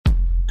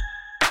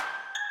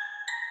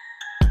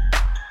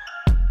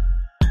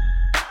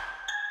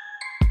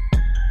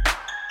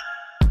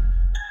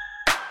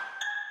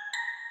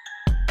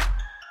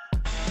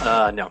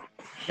No.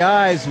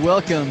 Guys,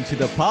 welcome to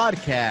the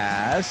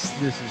podcast.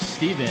 This is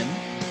Steven,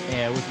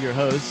 and with your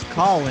hosts,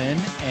 Colin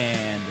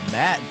and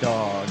Matt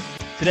Dog.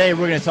 Today,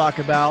 we're going to talk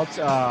about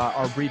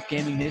our brief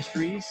gaming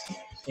histories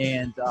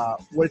and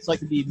what it's like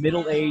to be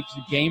middle-aged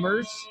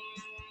gamers,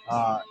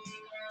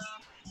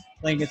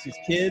 playing against these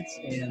kids,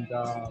 and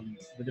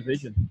the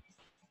Division.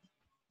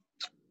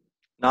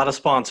 Not a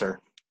sponsor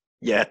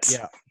yet.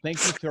 Yeah.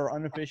 Thank you to our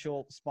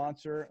unofficial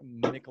sponsor,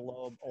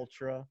 Michelob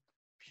Ultra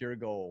Pure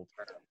Gold,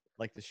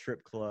 like the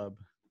strip club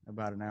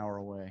about an hour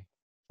away.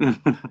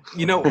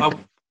 You know,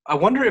 I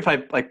wonder if I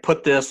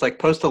put this,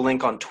 post a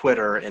link on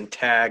Twitter and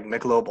tag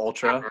Michelob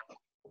Ultra.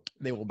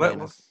 They will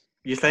ban us.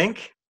 You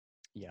think?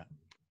 Yeah.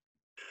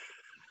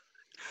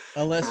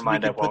 Unless we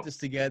could put this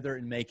together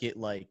and make it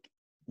like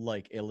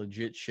a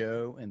legit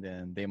show, and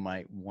then they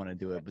might want to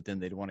do it, but then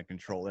they'd want to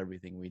control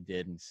everything we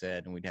did and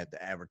said, and we'd have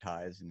to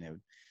advertise, and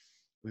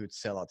we would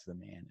sell out to the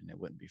man, and it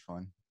wouldn't be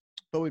fun.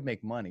 But we'd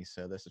make money,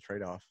 so that's the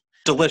trade-off.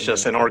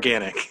 Delicious and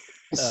organic.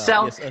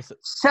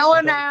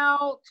 Selling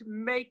out,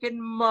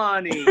 making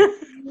money.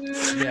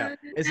 Yeah.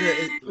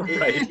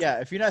 Right. Yeah,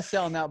 if you're not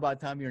selling out by the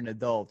time you're an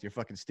adult, you're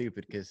fucking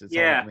stupid because it's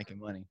all about making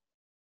money.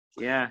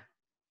 Yeah.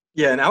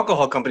 Yeah, and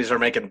alcohol companies are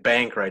making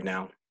bank right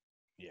now.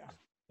 Yeah.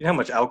 You know how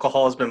much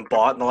alcohol has been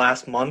bought in the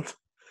last month?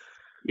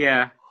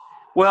 Yeah.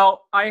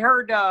 Well, I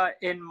heard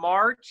in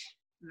March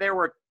there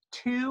were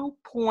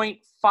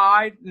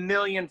 2.5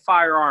 million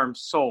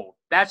firearms sold.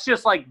 That's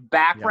just like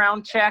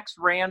background checks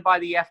ran by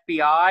the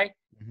FBI.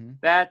 Mm-hmm.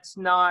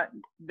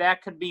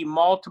 That could be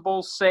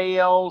multiple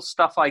sales,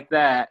 stuff like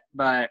that.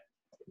 But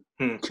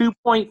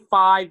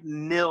 2.5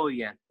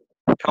 million.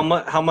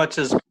 How much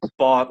is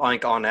bought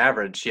on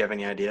average? Do you have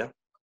any idea?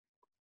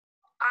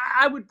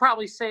 I would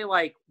probably say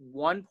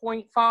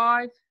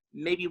 1.5,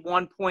 maybe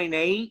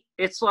 1.8.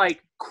 It's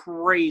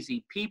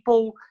crazy.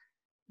 People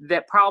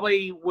that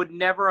probably would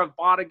never have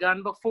bought a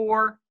gun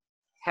before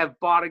have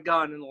bought a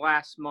gun in the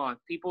last month.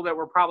 People that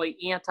were probably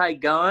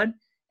anti-gun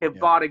have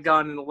bought a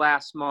gun in the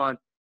last month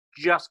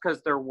just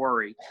because they're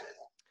worried.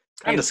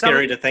 Kind of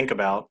scary to think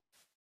about.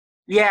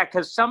 Yeah,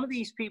 because some of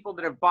these people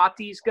that have bought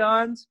these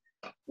guns,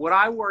 what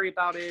I worry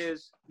about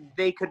is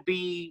they could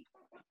be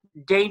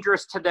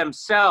dangerous to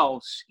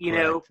themselves,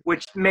 know,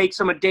 which makes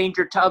them a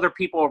danger to other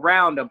people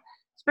around them,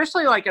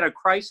 especially in a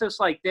crisis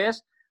like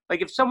this.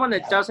 If someone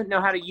that doesn't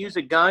know how to use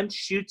a gun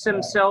shoots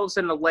themselves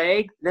in the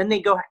leg, then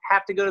they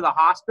have to go to the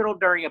hospital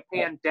during a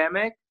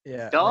pandemic.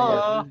 Yeah.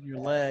 Duh. Your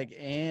leg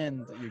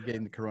and you're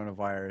getting the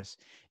coronavirus.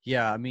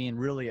 Yeah, I mean,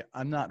 really,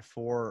 I'm not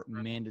for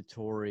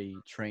mandatory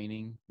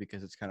training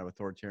because it's kind of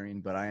authoritarian,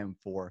 but I am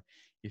for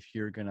if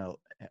you're going to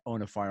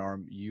own a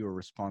firearm, you are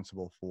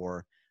responsible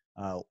for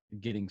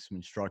getting some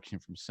instruction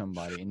from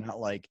somebody, and not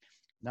like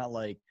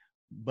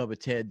Bubba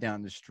Ted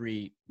down the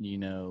street,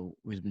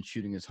 who's been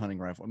shooting his hunting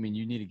rifle. I mean,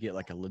 you need to get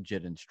a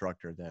legit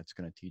instructor that's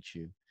going to teach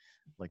you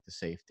the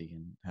safety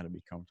and how to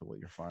be comfortable with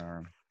your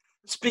firearm.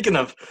 Speaking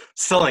of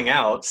selling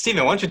out,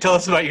 Steven, why don't you tell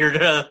us about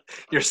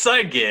your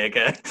side gig?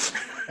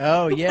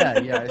 Oh yeah.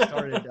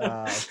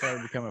 I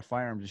started becoming a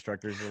firearms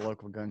instructor at a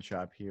local gun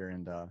shop here,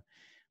 and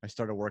I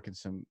started working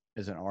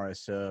as an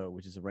RSO,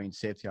 which is a range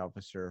safety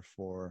officer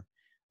for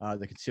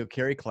the concealed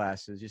carry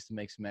classes, just to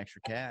make some extra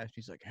cash.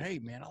 He's like, "Hey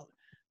man,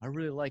 I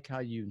really like how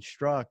you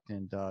instruct,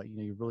 and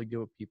you're really good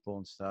with people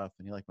and stuff,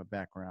 and you like my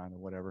background or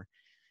whatever."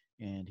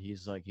 And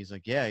he's like,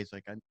 I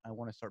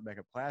want to start back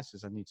up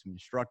classes. I need some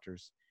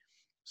instructors.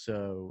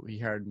 So he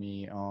hired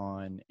me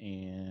on,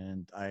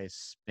 and I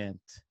spent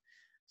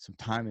some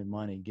time and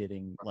money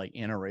getting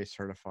NRA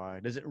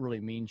certified. Doesn't really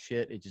mean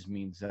shit. It just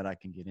means that I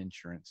can get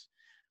insurance.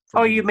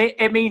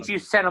 It means you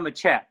sent them a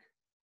check.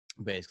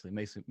 Basically,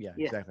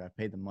 exactly. I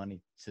paid the money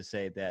to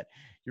say that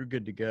you're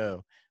good to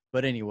go.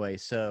 But anyway,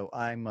 so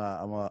I'm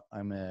a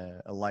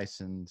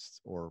licensed,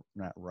 or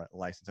not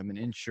licensed. I'm an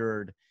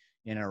insured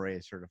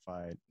NRA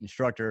certified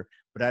instructor,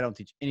 but I don't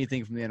teach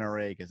anything from the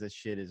NRA because this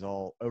shit is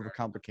all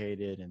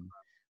overcomplicated and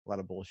a lot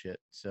of bullshit.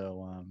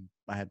 So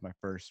I had my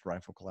first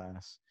rifle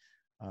class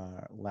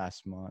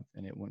last month,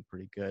 and it went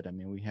pretty good. I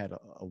mean, we had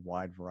a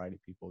wide variety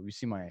of people. I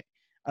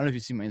don't know if you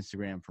see my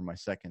Instagram for my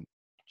second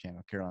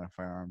channel, Carolina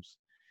Firearms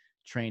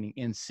Training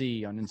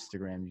NC on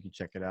Instagram. You can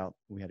check it out.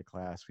 We had a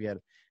class. We had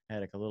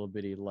a little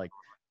bitty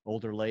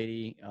older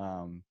lady.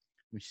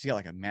 She's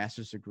got a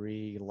master's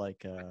degree.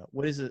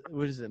 What is it?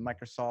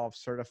 Microsoft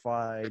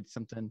certified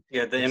something.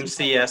 Yeah, the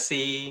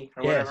MCSE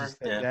or whatever.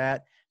 Yeah,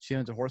 that. She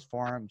owns a horse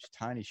farm. She's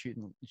tiny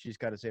shooting. She's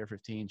got his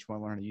AR-15. She want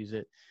to learn how to use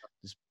it.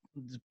 This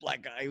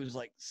black guy who was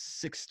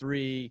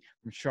 6'3"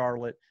 from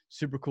Charlotte,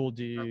 super cool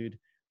dude.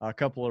 A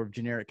couple of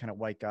generic kind of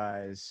white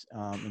guys,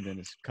 and then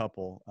this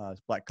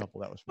black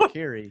couple that was from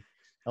Cary.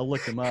 I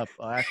looked them up.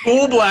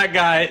 Cool black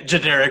guy,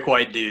 generic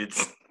white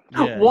dudes.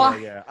 Yeah, why?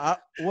 Yeah.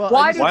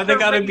 Why they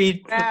gotta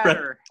be?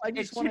 Matter? I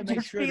just want to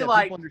make sure that people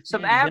understand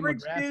some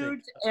average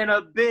dudes and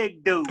a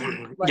big dude.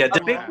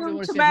 A big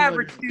dude, some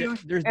average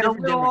dudes, and a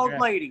little old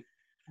lady.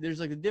 There's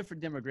the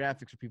different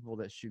demographics of people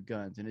that shoot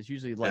guns, and it's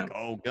usually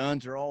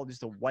guns are all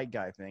just a white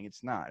guy thing.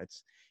 It's not.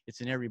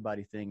 It's an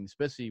everybody thing.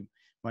 Especially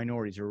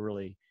minorities are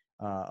really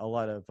a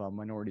lot of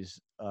minorities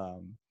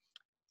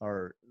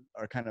are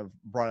kind of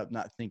brought up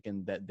not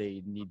thinking that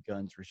they need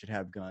guns or should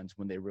have guns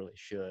when they really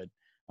should.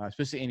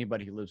 Especially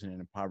anybody who lives in an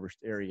impoverished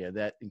area.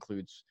 That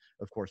includes,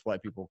 of course,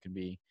 white people can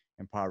be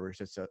impoverished.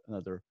 That's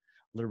another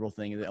liberal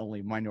thing, that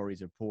only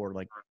minorities are poor.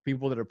 Like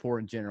people that are poor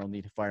in general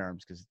need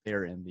firearms because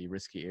they're in the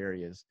risky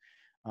areas.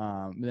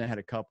 And then I had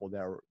a couple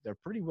they're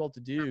pretty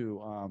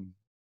well-to-do,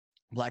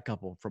 black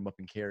couple from up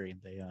in Cary.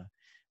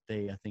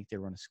 They I think they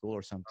run a school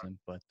or something,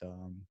 but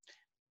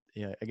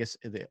yeah, I guess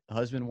the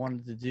husband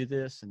wanted to do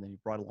this, and then he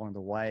brought along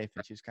the wife,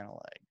 and she's kind of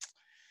like,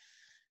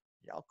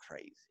 y'all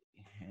crazy.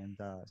 And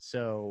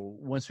so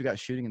once we got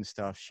shooting and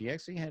stuff, she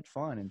actually had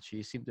fun, and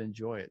she seemed to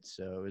enjoy it.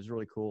 So it was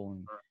really cool.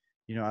 And,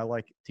 you know, I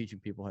like teaching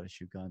people how to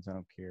shoot guns. I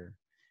don't care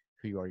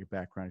who you are, your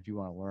background. If you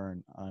want to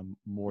learn, I'm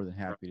more than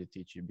happy to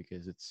teach you,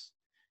 because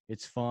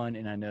it's fun,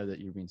 and I know that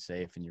you're being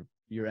safe and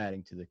you're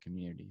adding to the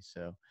community.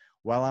 So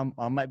while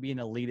I might be an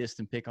elitist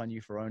and pick on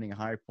you for owning a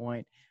High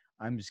Point,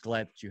 I'm just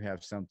glad that you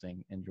have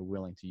something and you're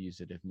willing to use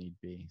it if need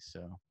be.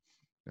 So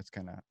that's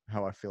kind of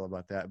how I feel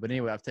about that. But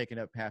anyway, I've taken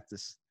up half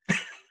this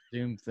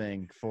Zoom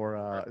thing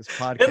for this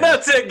podcast. And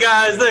that's it,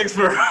 guys. Thanks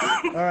for.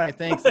 All right,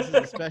 thanks. This is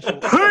a special.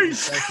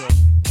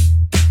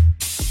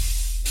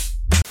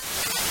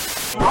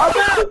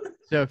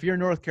 So if you're in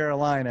North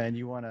Carolina and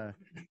you want to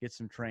get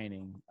some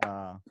training,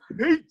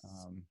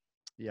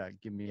 yeah,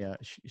 give me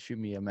shoot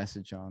me a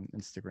message on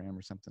Instagram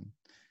or something.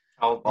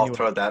 I'll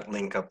throw that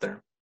link up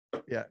there.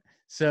 Yeah.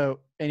 So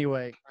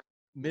anyway,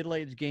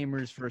 middle-aged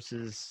gamers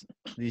versus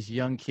these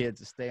young kids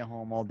that stay at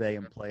home all day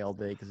and play all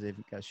day because they've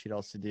got shit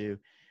else to do.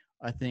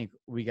 I think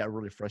we got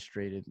really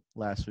frustrated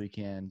last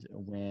weekend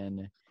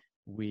when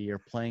we are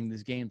playing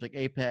these games like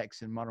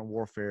Apex and Modern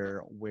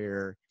Warfare,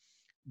 where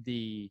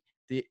the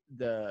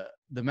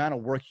amount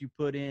of work you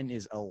put in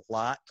is a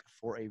lot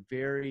for a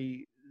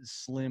very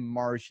slim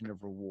margin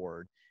of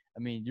reward.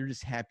 I mean, you're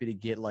just happy to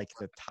get like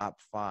the top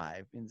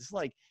 5, and it's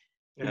like,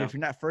 you know, if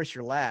you're not first,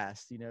 you're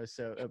last, you know.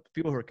 So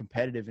people who are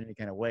competitive in any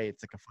kind of way,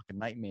 it's like a fucking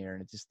nightmare,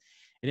 and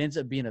it ends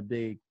up being a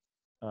big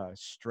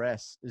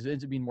stress. It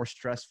ends up being more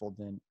stressful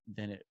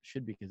than it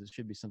should be, because it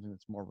should be something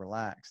that's more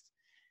relaxed.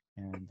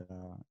 And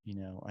you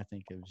know, I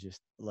think it was just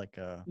like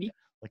a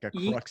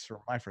crux for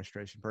my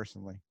frustration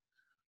personally.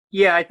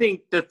 Yeah, I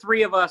think the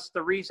three of us,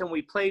 the reason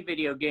we play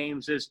video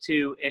games is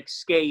to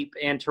escape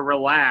and to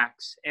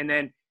relax. And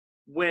then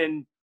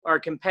when our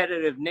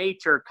competitive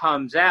nature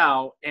comes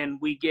out and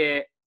we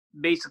get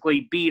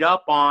basically beat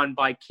up on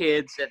by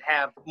kids that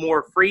have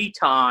more free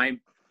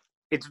time,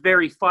 it's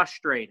very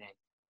frustrating,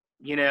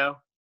 you know?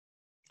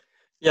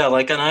 Yeah,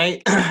 like, and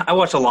I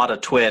watch a lot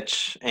of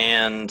Twitch,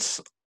 and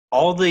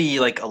all the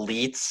like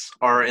elites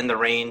are in the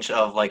range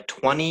of like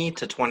 20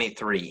 to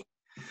 23.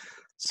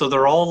 So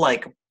they're all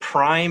like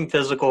prime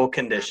physical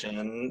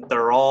condition.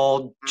 They're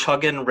all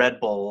chugging Red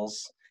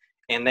Bulls,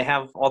 and they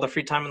have all the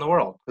free time in the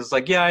world. It's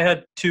like, yeah, I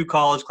had 2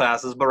 college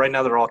classes, but right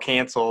now they're all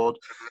canceled.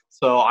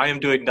 So I am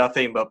doing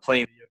nothing but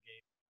playing video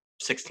games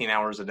 16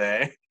 hours a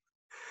day.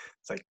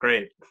 It's like,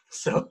 great.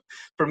 So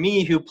for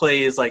me, who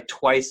plays like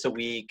twice a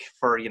week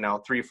for,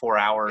 3-4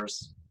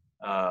 hours,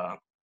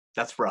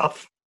 that's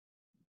rough.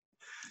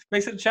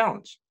 Makes it a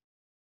challenge.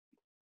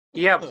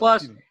 Yeah.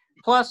 Plus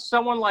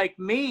someone like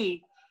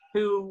me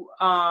who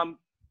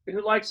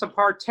likes to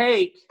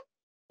partake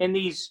in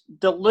these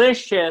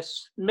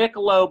delicious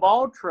Michelob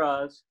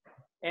Ultras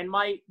and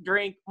might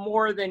drink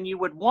more than you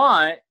would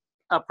want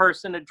a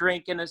person to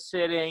drink in a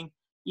sitting,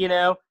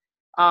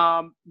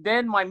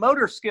 then my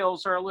motor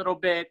skills are a little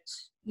bit,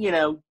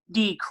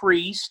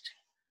 decreased,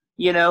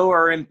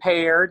 or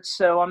impaired.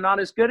 So I'm not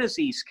as good as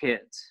these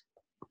kids.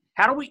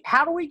 How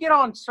do we get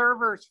on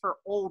servers for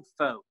old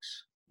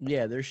folks?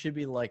 Yeah, there should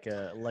be like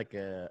a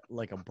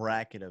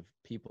bracket of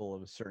people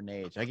of a certain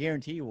age. I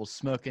guarantee you will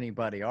smoke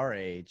anybody our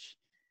age.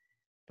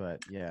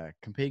 But yeah,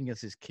 competing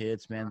against these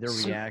kids, man, their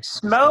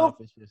reaction.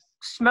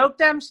 Smoke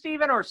them,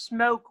 Steven, or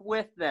smoke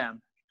with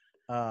them?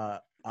 I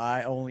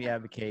only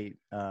advocate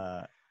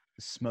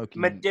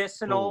smoking.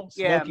 Medicinal,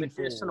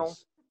 medicinal.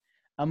 Fools.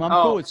 I'm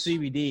cool with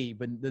CBD,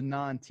 but the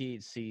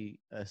non-THC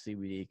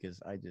CBD, because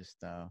I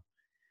just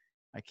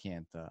I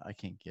can't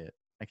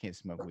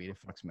smoke weed. It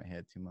fucks my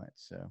head too much,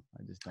 so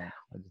I just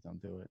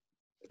don't do it.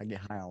 I get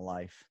high on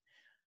life.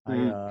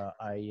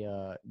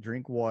 I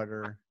drink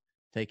water,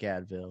 take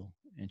Advil,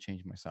 and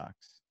change my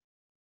socks.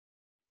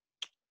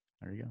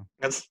 There you go.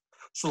 That's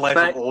the life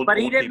of old. But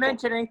he didn't people.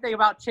 mention anything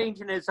about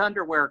changing his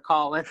underwear,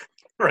 Colin.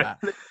 Right.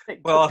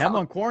 Well, I'm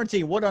on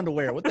quarantine. What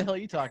underwear? What the hell are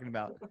you talking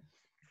about?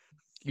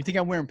 You think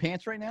I'm wearing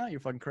pants right now? You're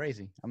fucking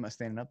crazy. I'm not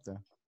standing up though.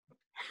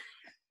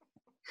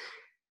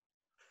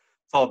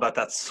 It's all about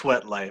that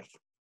sweat life.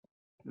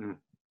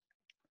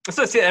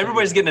 So see,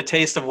 everybody's getting a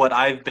taste of what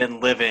I've been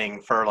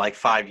living for like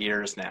 5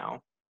 years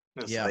now.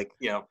 It's like,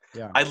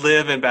 I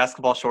live in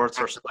basketball shorts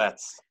or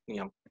sweats,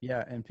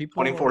 Yeah, and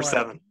people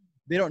 24/7.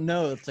 They don't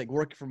know it's like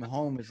working from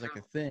home is like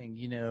a thing,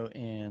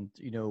 and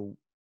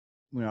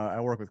I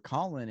work with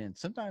Colin, and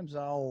sometimes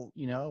I'll,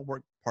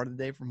 work part of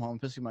the day from home,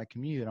 especially my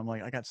commute. I'm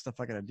like, I got stuff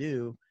I got to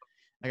do.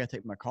 I got to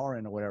take my car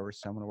in or whatever,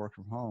 so I'm going to work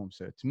from home.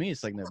 So to me,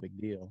 it's like no big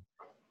deal.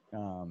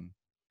 And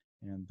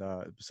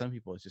some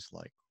people, it's just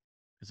like,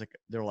 it's like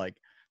they're like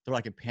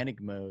in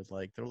panic mode.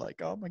 Like they're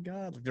like, oh my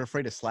god, like they're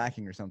afraid of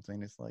slacking or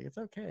something. It's like, it's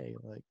okay.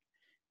 Like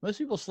most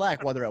people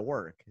slack while they're at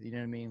work. You know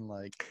what I mean?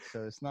 Like,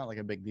 so it's not like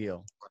a big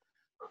deal.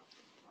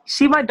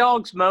 See my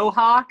dog's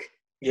mohawk?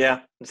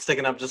 Yeah, it's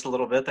sticking up just a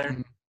little bit there.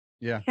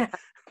 Yeah,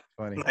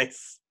 funny.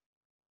 Nice.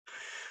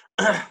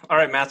 All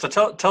right, Matt. So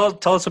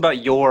tell us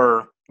about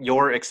your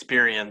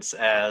experience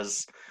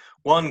as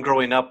one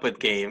growing up with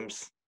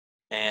games,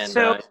 and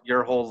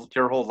your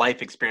whole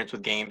life experience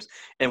with games,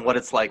 and what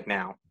it's like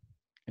now.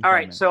 All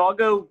right, so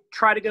I'll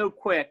try to go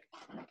quick.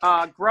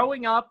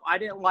 Growing up, I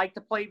didn't like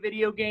to play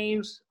video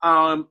games.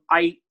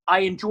 I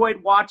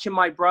enjoyed watching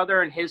my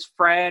brother and his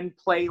friend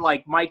play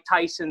like Mike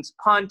Tyson's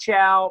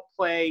Punch-Out,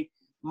 play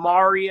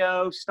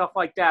Mario, stuff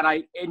like that.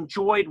 I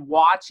enjoyed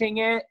watching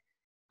it,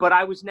 but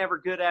I was never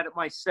good at it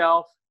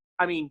myself.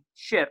 I mean,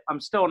 shit, I'm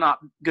still not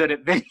good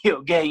at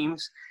video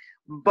games,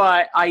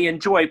 but I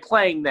enjoy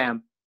playing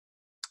them.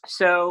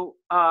 So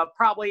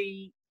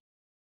probably,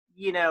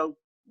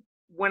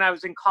 when I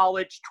was in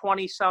college,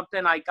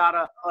 20-something, I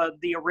got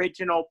the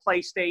original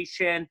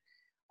PlayStation,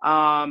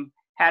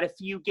 had a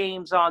few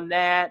games on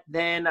that.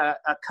 Then a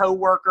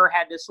coworker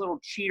had this little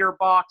cheater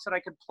box that I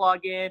could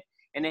plug in,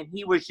 and then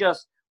he was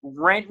just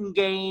renting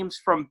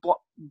games from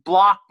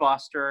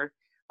Blockbuster,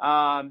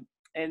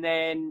 and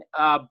then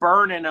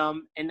burning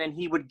them, and then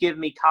he would give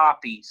me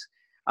copies.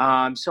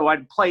 So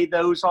I'd play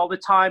those all the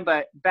time,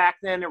 but back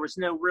then there was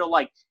no real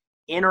like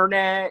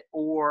internet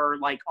or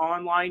like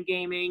online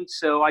gaming,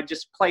 so I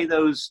just play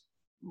those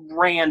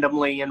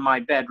randomly in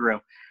my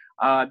bedroom.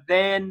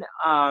 Then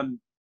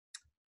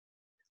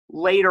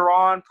later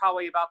on,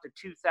 probably about the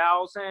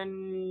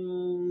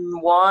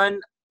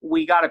 2001,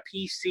 we got a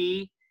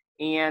PC,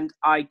 and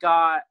I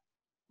got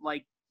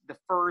like the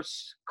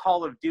first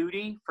Call of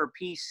Duty for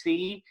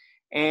PC,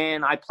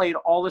 and I played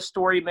all the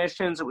story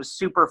missions. It was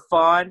super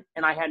fun,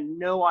 and I had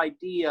no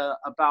idea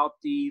about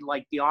the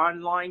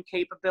online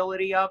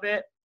capability of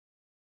it.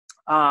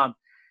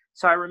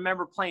 So I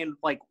remember playing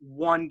like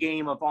one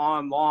game of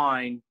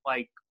online,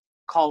 like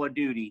Call of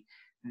Duty.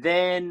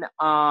 Then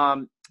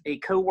a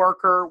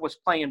coworker was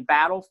playing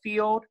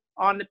Battlefield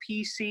on the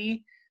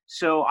PC.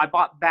 So I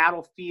bought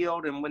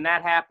Battlefield, and when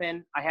that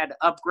happened, I had to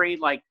upgrade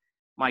like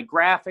my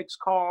graphics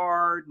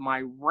card,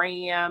 my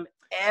RAM,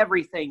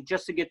 everything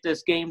just to get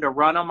this game to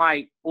run on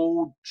my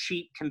old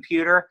cheap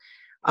computer.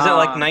 Is it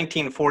like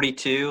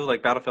 1942,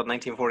 like Battlefield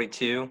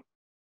 1942?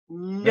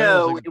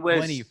 No, it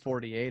was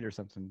 2048 or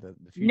something.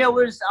 No,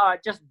 it was I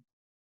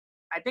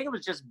think it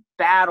was just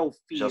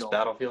Battlefield. Just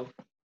Battlefield?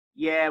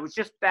 Yeah, it was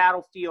just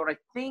Battlefield. I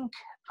think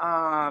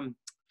trying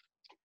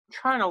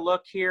to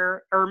look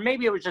here, or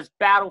maybe it was just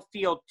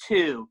Battlefield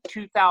 2,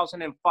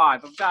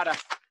 2005. I've got a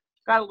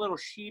little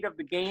sheet of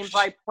the games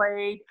I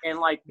played and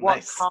like what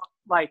Nice.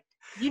 Like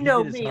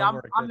me,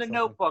 I'm the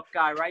notebook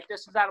guy, right?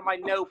 This is out of my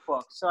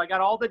notebook. So I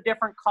got all the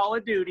different Call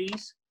of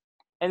Duties,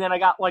 and then I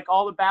got like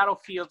all the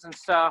Battlefields and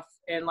stuff,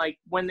 and like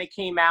when they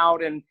came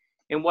out and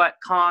what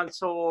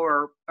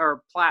console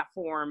or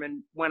platform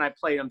and when I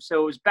played them.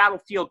 So it was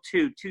Battlefield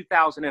 2,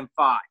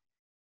 2005.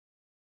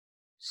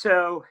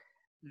 So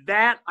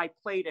that I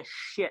played a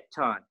shit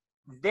ton.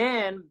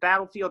 Then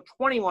Battlefield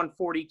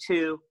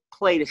 2142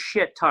 played a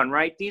shit ton,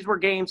 right? These were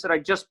games that I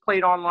just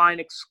played online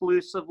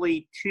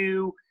exclusively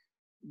to.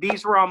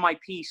 These were on my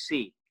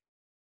PC.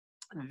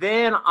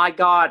 Then I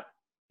got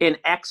an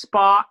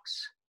Xbox.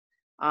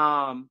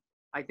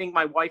 I think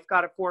my wife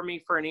got it for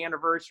me for an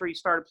anniversary.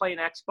 Started playing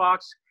Xbox,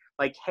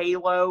 like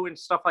Halo and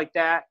stuff like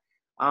that.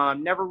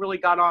 Never really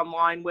got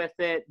online with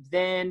it.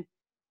 Then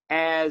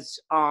as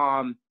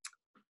Call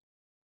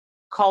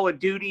of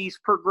Duty's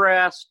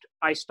progressed,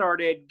 I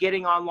started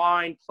getting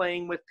online,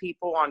 playing with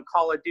people on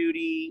Call of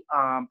Duty,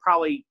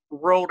 probably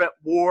World at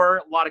War.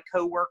 A lot of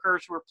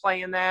coworkers were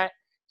playing that.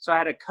 So I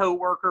had a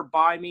coworker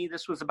buy me.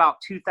 This was about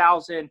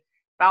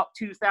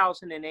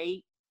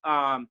 2008.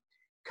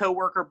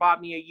 Coworker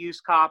bought me a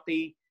used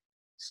copy,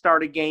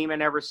 started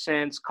gaming ever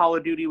since. Call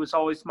of Duty was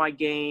always my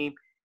game.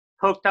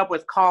 Hooked up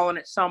with Colin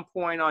at some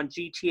point on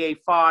GTA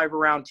 5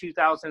 around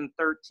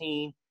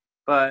 2013.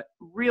 But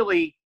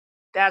really,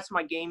 that's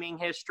my gaming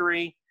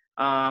history.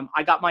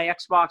 I got my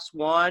Xbox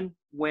One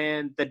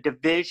when The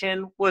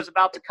Division was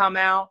about to come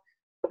out.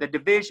 The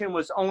Division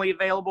was only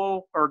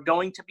available or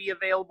going to be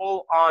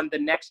available on the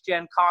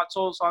next-gen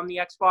consoles on the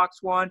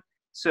Xbox One.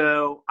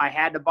 So I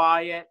had to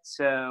buy it.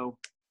 So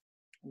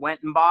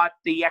went and bought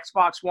the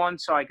Xbox One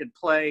so I could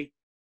play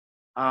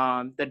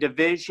The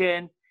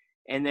Division.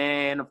 And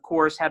then, of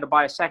course, had to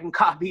buy a second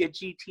copy of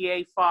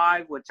GTA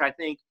 5, which I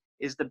think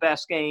is the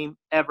best game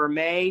ever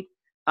made.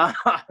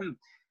 I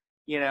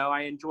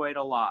enjoyed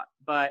a lot.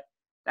 But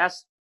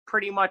that's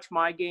pretty much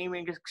my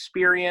gaming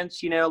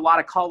experience. A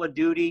lot of Call of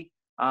Duty.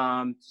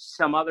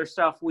 Some other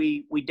stuff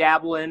we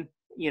dabble in,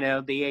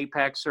 the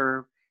Apex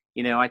or,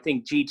 I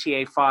think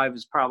GTA 5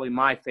 is probably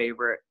my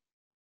favorite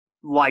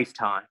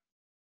lifetime.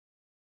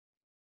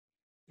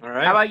 All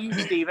right. How about you,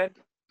 Steven?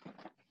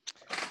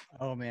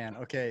 Oh man.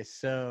 Okay.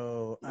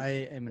 So I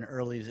am an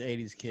early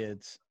 '80s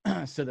kids.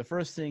 So the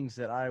first things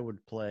that I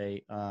would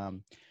play,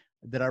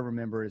 that I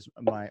remember is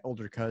my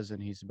older cousin.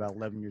 He's about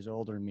 11 years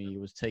older than me.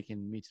 Was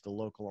taking me to the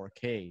local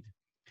arcade.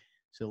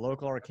 So the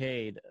local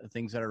arcade,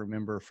 things that I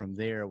remember from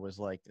there was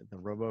like the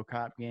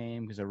RoboCop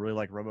game because I really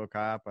like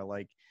RoboCop. I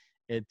like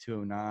Ed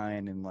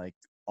 209 and like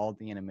all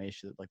the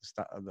animation, like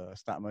the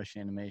stop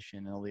motion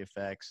animation and all the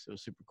effects. It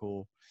was super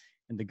cool.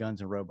 And the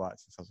guns and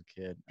robots since I was a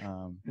kid.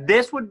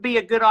 This would be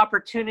a good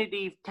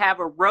opportunity to have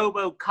a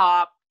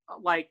RoboCop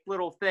like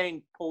little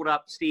thing pulled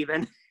up,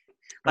 Steven.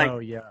 Like, oh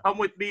yeah, come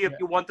with me if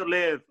you want to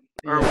live.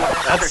 Or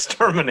That's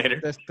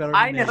Terminator. That's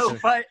I know,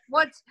 but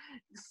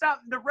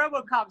the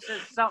RoboCop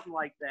says something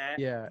like that.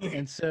 Yeah,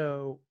 and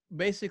so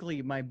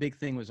basically, my big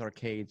thing was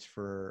arcades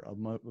for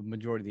a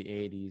majority of the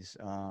 '80s.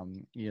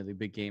 The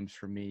big games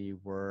for me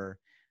were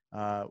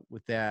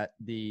with that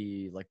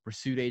the like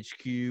Pursuit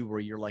HQ,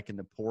 where you're like in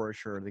the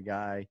Porsche or the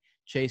guy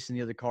chasing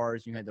the other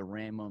cars. And you had to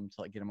ram them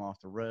to like get them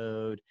off the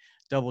road.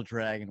 Double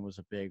Dragon was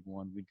a big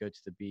one. We'd go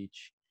to the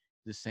beach,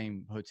 the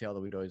same hotel that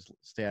we'd always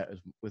stay at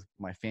with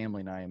my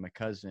family and I and my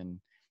cousin and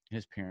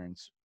his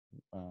parents.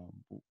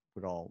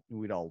 We'd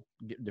all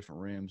get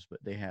different rooms, but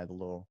they had a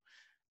little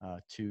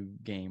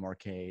 2-game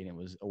arcade, and it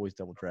was always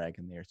Double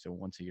Dragon there. So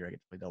once a year I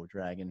get to play Double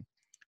Dragon.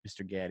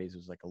 Mr. Gaddy's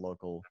was like a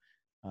local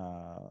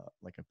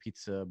like a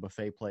pizza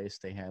buffet place.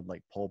 They had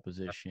like Pole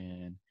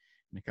Position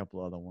and a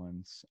couple other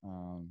ones.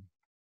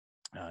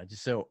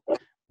 Just so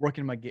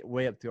working my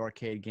way up the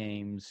arcade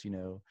games,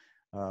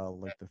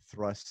 like the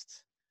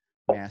Thrust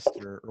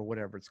Master or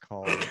whatever it's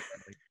called,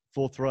 like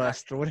Full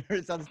Thrust or whatever.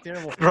 It sounds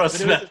terrible.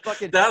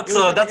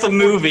 That's a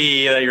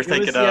movie that you're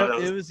thinking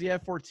of. It was the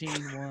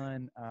F-14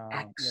 one.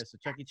 So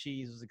Chuck E.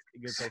 Cheese was a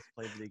good place to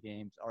play video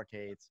games,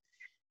 arcades.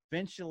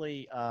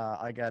 Eventually,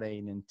 I got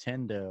a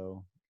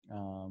Nintendo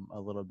a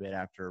little bit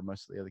after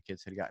most of the other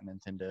kids had gotten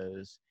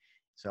Nintendos.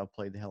 So I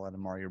played the hell out of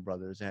Mario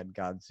Brothers. I had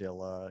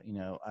Godzilla.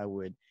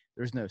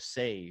 There's no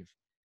save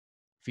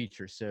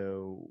feature.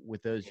 So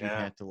with those, you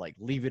had to like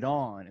leave it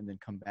on and then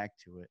come back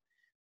to it.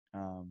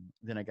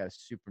 Then I got a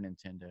Super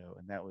Nintendo,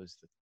 and that was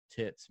the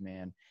tits,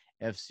 man.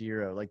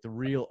 F-Zero, like the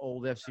real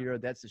old F-Zero,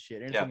 that's the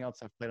shit. Anything else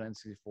I've played on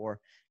N64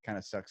 kind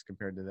of sucks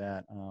compared to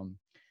that.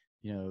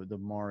 The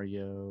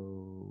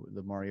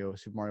Mario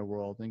Super Mario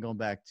World, then going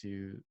back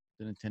to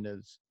the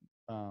Nintendo's,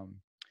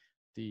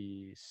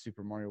 the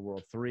Super Mario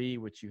World 3,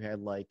 which you had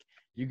like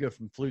you go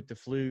from flute to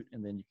flute,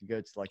 and then you can go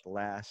to like the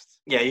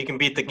last. Yeah, you can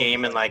beat the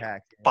game in like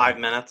 5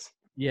 minutes.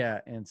 Yeah,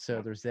 and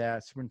so there's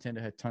that. Super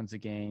Nintendo had tons of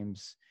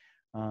games.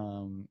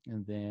 And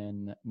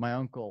then my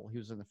uncle, he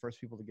was one of the first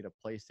people to get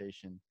a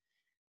PlayStation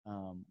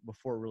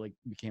before it really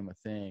became a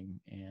thing,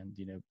 and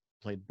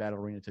played Battle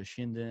Arena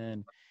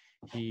Toshinden.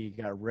 He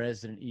got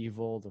Resident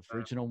Evil, the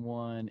original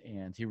one,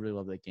 and he really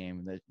loved that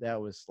game. And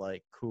that was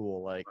like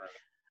cool. Like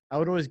I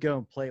would always go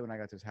and play it when I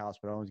got to his house,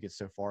 but I always get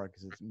so far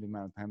because it's the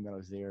amount of time that I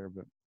was there.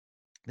 But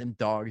them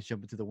dogs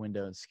jumping through the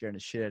window and scaring the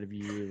shit out of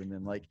you, and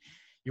then like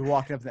you're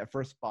walking up to that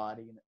first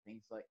body, and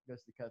things like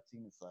goes to the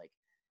cutscene. It's like.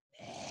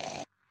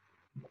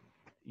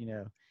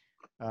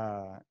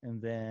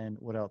 And then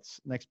what else?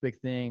 Next big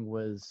thing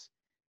was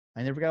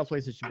I never got a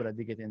PlayStation, but I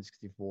did get the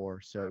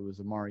N64. So it was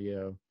a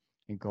Mario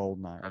and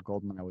GoldenEye.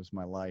 GoldenEye was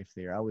my life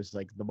there. I was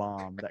like the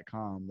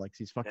bomb.com. Like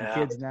these fucking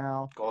kids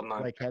now,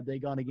 GoldenEye. like had they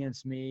gone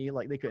against me,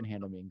 like they couldn't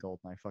handle me in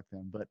GoldenEye. Fuck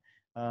them. But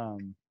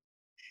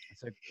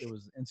so it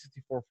was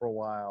N64 for a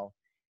while.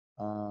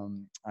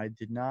 I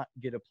did not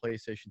get a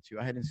PlayStation 2.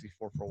 I had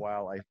N64 for a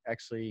while.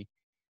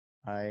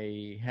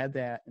 I had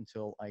that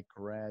until I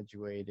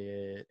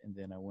graduated, and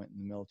then I went in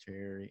the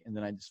military, and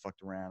then I just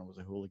fucked around, was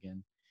a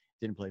hooligan,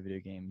 didn't play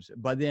video games.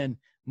 By then,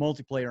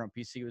 multiplayer on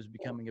PC was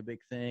becoming a big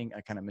thing.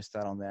 I kind of missed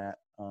out on that.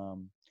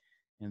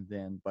 And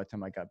then by the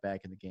time I got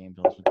back in the games,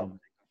 I was going to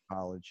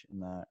college,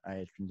 and I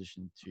had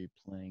transitioned to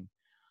playing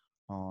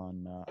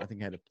on, I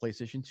think I had a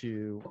PlayStation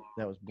 2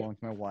 that was belonging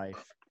to my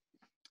wife.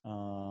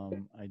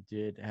 I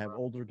did have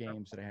older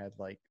games that I had,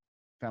 like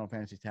Final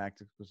Fantasy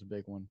Tactics was a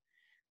big one.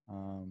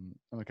 I'm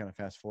gonna kind of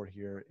fast forward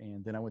here,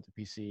 and then I went to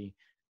PC.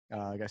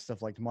 I got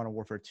stuff like Modern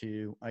Warfare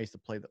 2. I used to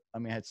play I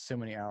had so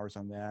many hours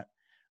on that.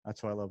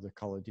 That's why I love the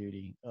Call of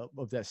Duty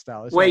of that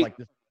style. It's Wait, like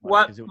this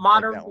what?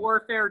 Modern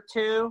Warfare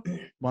 2?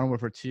 Modern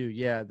Warfare 2,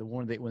 yeah, the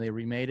one when they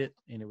remade it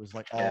and it was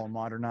like all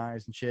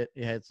modernized and shit.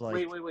 It had like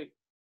wait.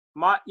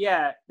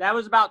 That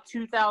was about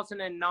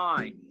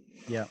 2009.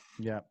 Yeah,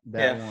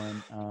 that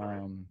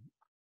one.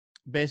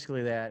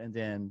 Basically that, and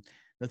then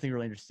nothing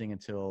really interesting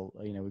until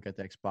we got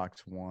the Xbox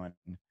One.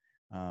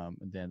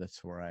 And then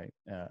that's where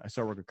I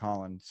started working with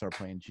Colin, started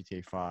playing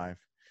GTA 5,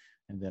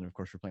 and then of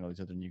course we're playing all these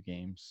other new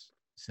games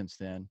since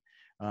then.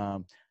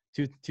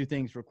 Two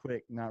things real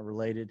quick, not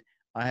related.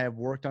 I have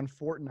worked on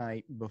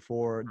Fortnite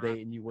before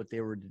they knew what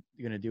they were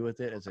going to do with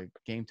it as a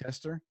game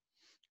tester,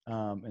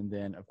 and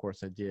then of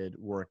course I did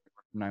work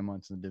 9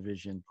 months in the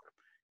Division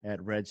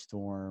at Red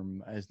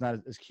Storm as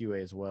not as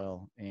QA as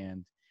well,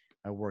 and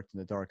I worked in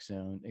the Dark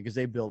Zone because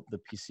they built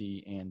the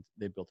PC and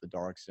they built the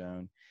Dark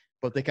Zone.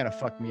 But they kind of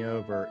fucked me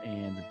over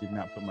and did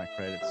not put my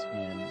credits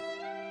in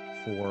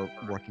for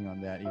working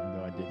on that, even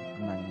though I did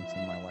 9 months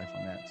of my life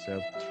on that.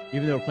 So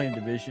even though we're playing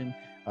Division,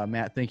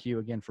 Matt, thank you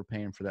again for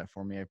paying for that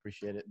for me. I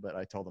appreciate it. But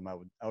I told him I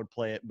would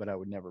play it, but I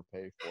would never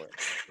pay for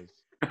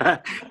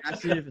it.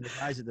 Massive, and the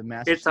guys at the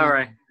Massive. It's all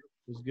right.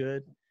 Was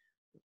good.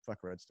 Fuck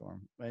Red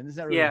Storm. And this is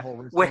not really the whole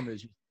Red Wait. Storm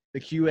is the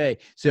QA.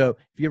 So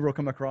if you ever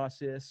come across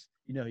this,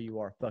 you know who you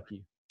are. Fuck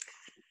you.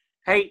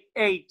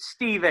 Hey,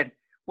 Steven,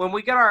 when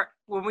we get our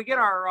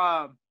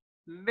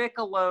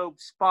Michelob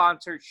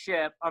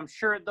sponsorship, I'm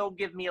sure they'll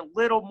give me a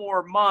little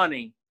more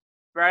money,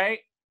 right?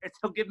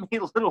 They'll give me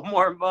a little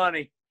more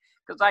money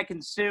because I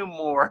consume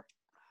more.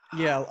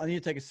 Yeah, I need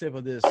to take a sip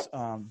of this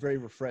very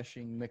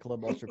refreshing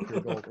Michelob Ultra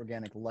Pure Gold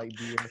Organic Light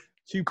Beer.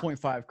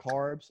 2.5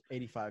 carbs,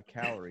 85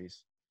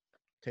 calories.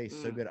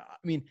 Tastes so good. I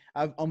mean,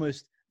 I've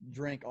almost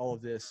drank all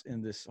of this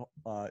in this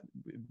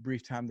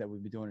brief time that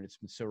we've been doing it. It's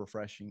been so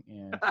refreshing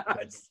and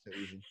so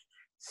easy.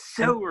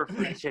 So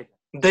refreshing.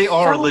 They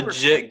are So legit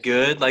refreshing.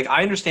 good. Like,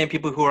 I understand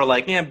people who are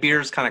like, yeah,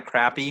 beer's kind of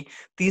crappy.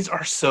 These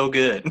are so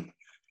good.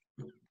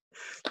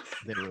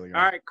 They really are.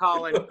 All right,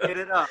 Colin, hit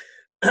it up.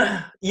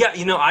 Yeah,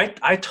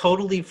 I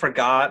totally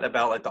forgot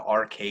about like the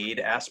arcade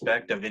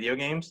aspect of video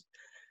games.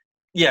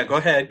 Yeah, go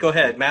ahead.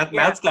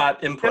 Matt's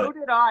got So input.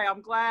 did I.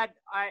 I'm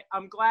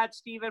glad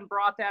Steven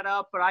brought that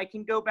up, but I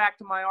can go back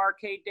to my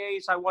arcade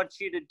days. I want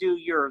you to do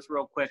yours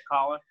real quick,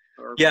 Colin.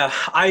 Yeah,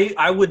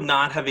 I would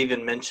not have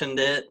even mentioned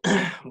it,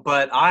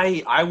 but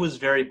I was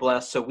very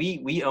blessed. So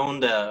we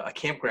owned a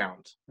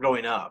campground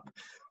growing up.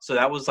 So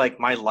that was like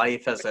my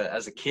life as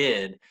a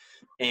kid.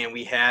 And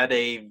we had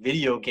a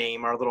video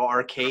game, our little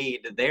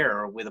arcade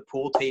there with a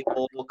pool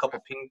table, a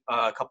couple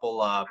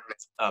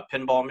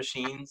pinball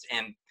machines,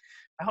 and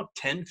about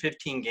 10,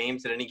 15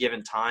 games at any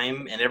given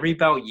time. And every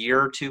about year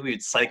or two, we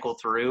would cycle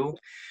through,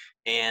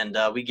 and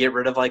we get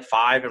rid of like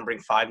 5 and bring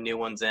 5 new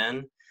ones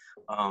in.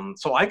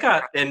 So I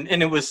got, and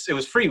it was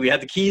free. We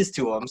had the keys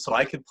to them, so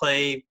I could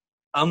play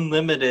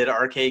unlimited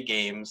arcade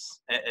games.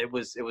 It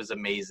was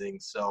amazing.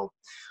 So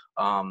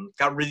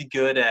got really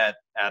good at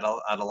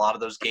a lot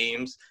of those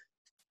games,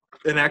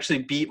 and actually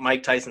beat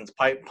Mike Tyson's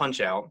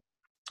Punch-Out,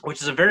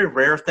 which is a very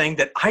rare thing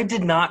that I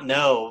did not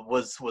know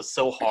was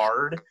so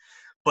hard.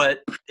 But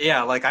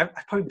yeah, like I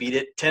probably beat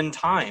it 10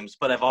 times,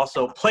 but I've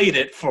also played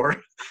it for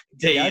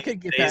days. Yeah, I could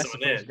get past the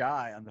on first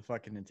guy on the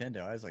fucking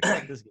Nintendo. I was like,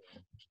 fuck this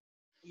game.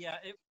 Yeah,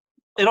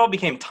 it all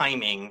became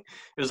timing.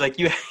 It was like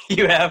you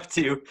have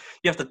to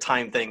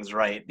time things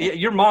right.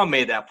 Your mom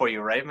made that for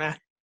you, right, Matt?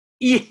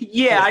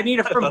 Yeah, I need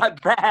it for my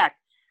back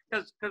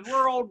because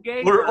we're old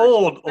gamers. We're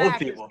old Is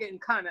people. getting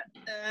kind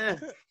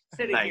of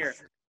sitting Nice. here.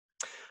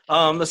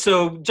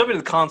 So jumping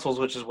to the consoles,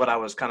 which is what I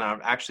was kind of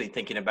actually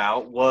thinking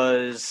about,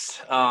 was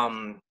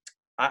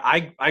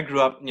I grew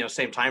up,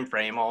 same time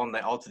frame,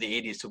 all to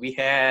the 80s. So we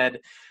had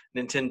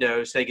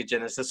Nintendo, Sega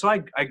Genesis. So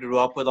I grew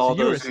up with all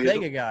those. You were a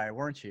Sega guy,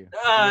 weren't you?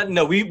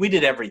 No, we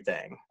did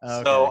everything.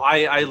 Okay. So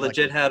I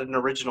legit had an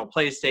original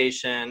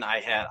PlayStation.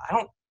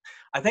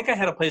 I think I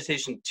had a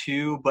PlayStation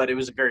 2, but it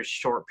was a very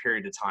short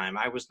period of time.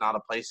 I was not a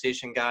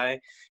PlayStation guy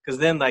because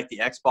then like the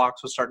Xbox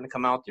was starting to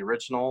come out, the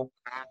original.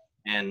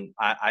 And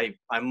I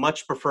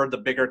much prefer the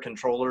bigger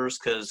controllers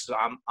because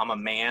I'm a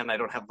man. I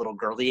don't have little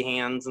girly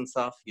hands and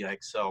stuff.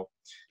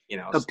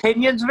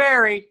 Opinions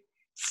vary.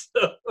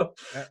 So,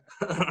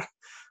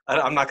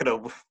 I'm not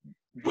gonna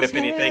whip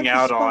anything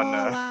out on.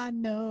 I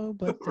know,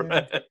 but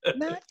they're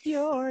not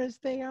yours.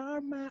 They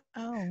are my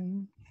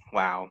own.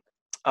 Wow.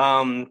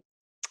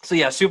 So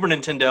yeah, Super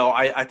Nintendo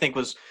I think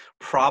was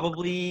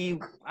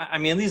probably, at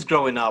least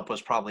growing up,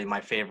 was probably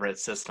my favorite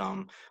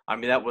system.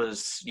 That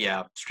was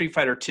Street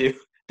Fighter 2.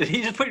 Did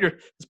he just put his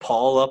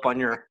paw up on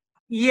your?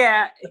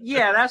 Yeah,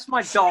 that's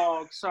my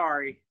dog.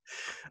 Sorry.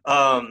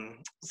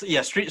 So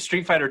yeah,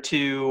 Street Fighter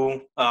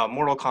 2,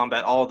 Mortal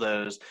Kombat, all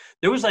those.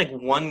 There was like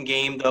one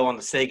game though on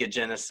the Sega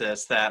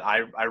Genesis that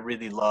I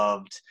really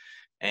loved,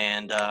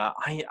 and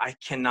I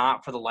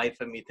cannot for the life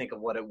of me think of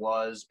what it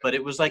was, but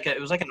it was like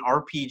an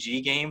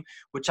RPG game,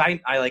 which I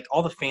like.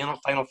 All the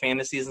Final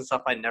Fantasies and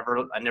stuff I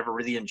never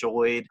really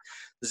enjoyed.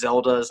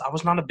 Zeldas I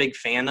was not a big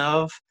fan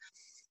of.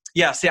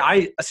 Yeah,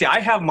 I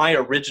have my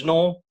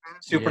original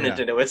Super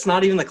Nintendo. It's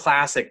not even the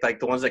classic, like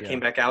the ones that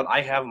came back out.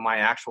 I have my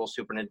actual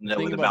Super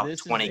Nintendo with about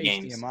 20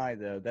 games. HDMI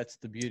though, that's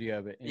the beauty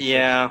of it. And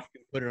yeah,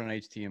 you can put it on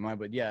HDMI,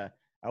 but yeah,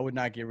 I would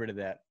not get rid of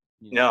that.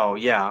 No,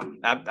 yeah,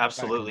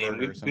 absolutely. And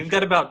we've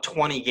got about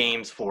 20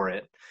 games for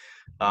it,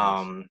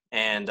 so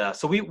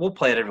we'll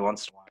play it every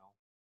once in a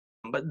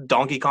while. But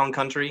Donkey Kong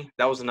Country,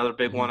 that was another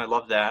big one. I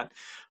love that.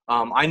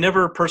 I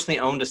never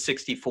personally owned a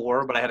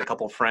 64, but I had a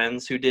couple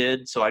friends who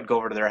did, so I'd go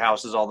over to their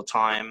houses all the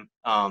time.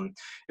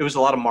 It was a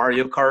lot of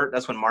Mario Kart.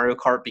 That's when Mario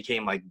Kart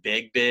became like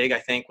big, I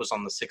think, was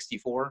on the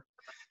 64.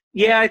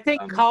 Yeah, I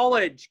think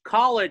college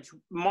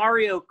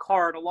Mario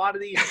Kart, a lot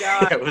of these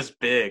guys. It was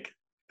big.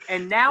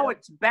 And now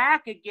it's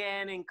back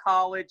again in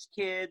college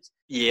kids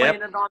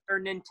playing it on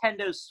their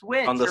Nintendo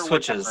Switch. On the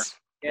Switches.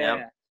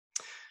 Yeah.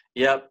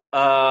 Yep.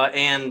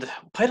 And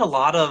played a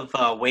lot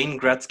of Wayne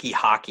Gretzky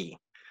hockey.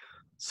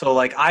 So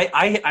like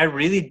I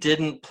really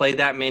didn't play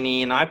that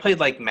many, and I played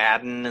like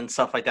Madden and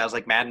stuff like that. It was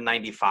like Madden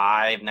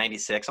 95,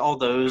 96, all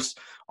those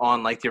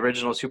on like the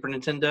original Super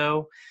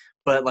Nintendo.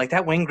 But like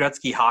that Wayne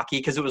Gretzky hockey,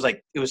 because it was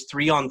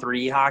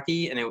 3-on-3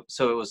 hockey, and it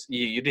was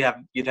you'd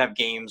have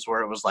games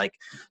where it was like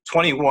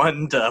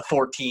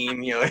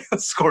 21-14,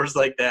 scores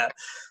like that.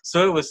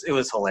 So it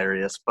was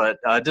hilarious. But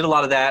I did a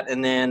lot of that,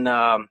 and then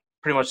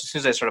pretty much as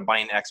soon as I started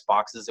buying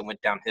Xboxes, it went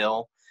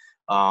downhill,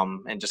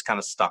 and just kind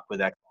of stuck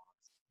with Xbox.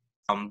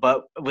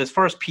 But as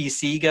far as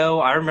PC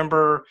go, I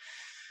remember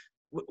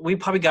we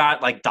probably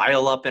got like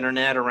dial-up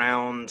internet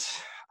around,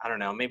 I don't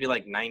know, maybe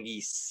like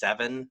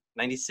 97,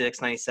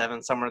 96,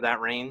 97, somewhere in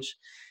that range.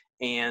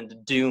 And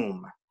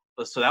Doom.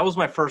 So that was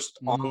my first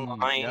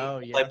online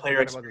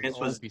player experience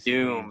was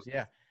Doom. Games.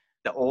 Yeah.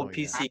 The old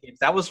PC games.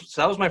 That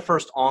was my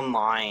first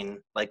online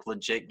like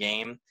legit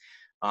game.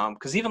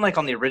 Because even like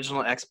on the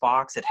original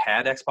Xbox, it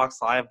had Xbox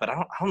Live, but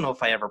I don't know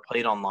if I ever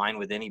played online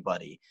with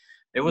anybody.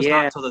 It was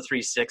not until the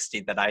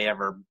 360 that I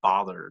ever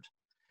bothered.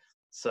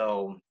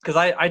 So, because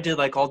I did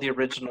like all the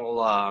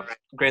original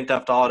Grand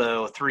Theft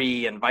Auto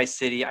 3 and Vice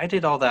City, I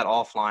did all that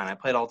offline. I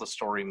played all the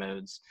story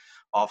modes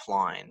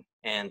offline.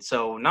 And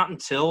so not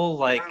until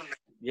like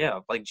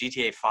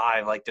GTA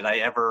 5, like did I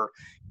ever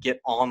get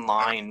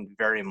online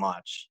very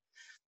much.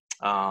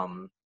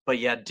 But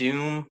yeah,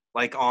 Doom,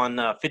 like on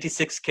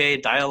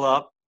 56K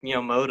dial-up,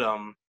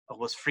 modem,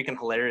 was freaking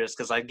hilarious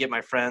because I'd get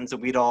my friends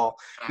and we'd all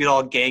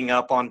gang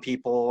up on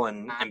people,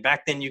 and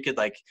back then you could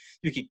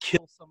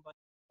kill somebody,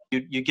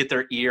 you get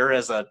their ear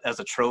as a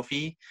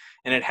trophy,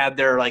 and it had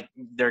their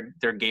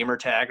gamer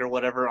tag or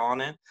whatever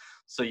on it,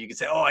 so you could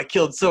say, oh, I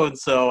killed so and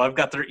so, I've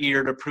got their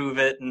ear to prove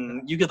it,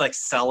 and you could like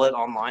sell it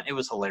online. It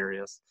was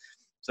hilarious.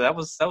 So that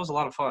was a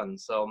lot of fun.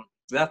 So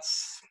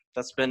that's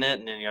been it,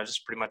 and then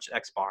just pretty much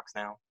Xbox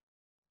now.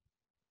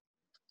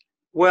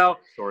 Well,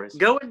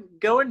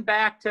 going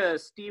back to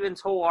Steven's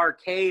whole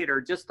arcade,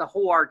 or just the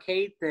whole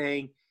arcade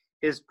thing,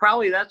 is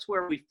probably that's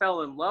where we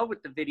fell in love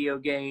with the video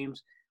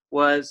games.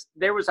 Was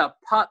there was a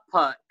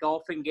putt-putt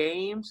golfing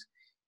games,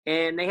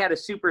 and they had a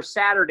Super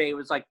Saturday. It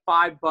was like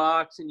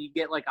 $5, and you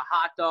get like a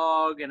hot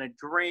dog and a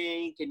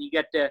drink, and you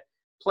get to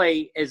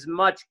play as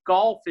much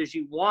golf as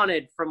you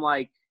wanted from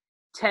like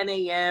 10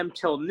 a.m.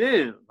 till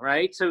noon,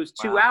 right? So it was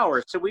 2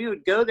 hours. So we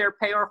would go there,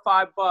 pay our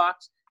 $5,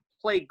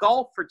 play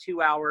golf for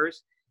 2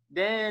 hours.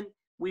 Then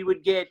we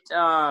would get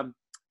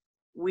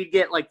we'd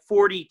get like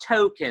 40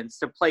 tokens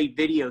to play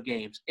video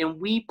games, and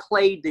we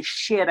played the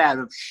shit out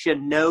of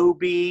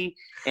Shinobi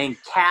and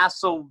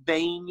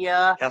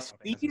Castlevania.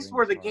 These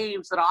were the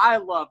games that I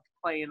loved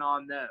playing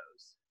on those.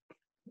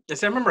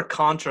 Yes, I remember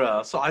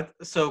Contra. Contra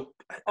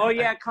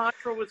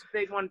was a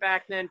big one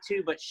back then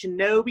too. But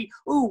Shinobi,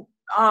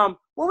 what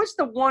was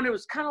the one? It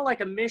was kind of like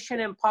a Mission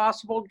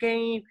Impossible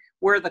game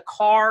where the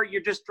car,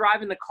 you're just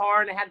driving the car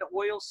and it had the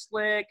oil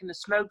slick and the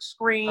smoke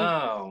screen.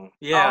 Oh,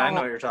 yeah, I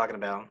know what you're talking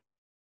about.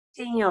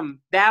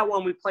 Damn, that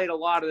one, we played a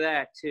lot of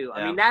that too.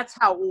 Yeah. I mean, that's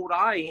how old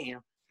I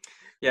am.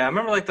 Yeah, I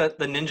remember like the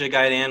Ninja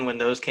Gaiden when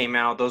those came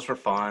out. Those were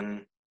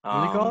fun. What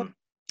are they called?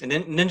 And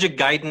then Ninja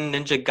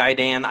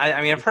Gaiden.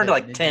 I mean, I've heard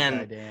like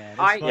 10.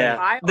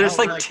 There's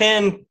like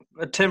 10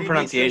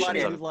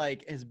 pronunciations of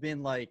it. Has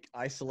been like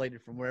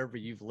isolated from wherever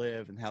you've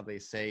lived and how they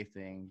say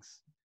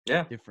things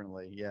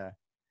differently. Yeah.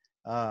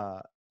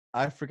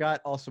 I forgot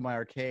also my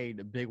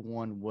arcade, a big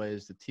one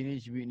was the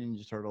Teenage Mutant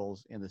Ninja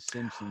Turtles and the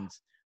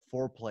Simpsons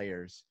 4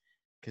 players.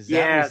 Because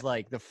that was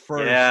like the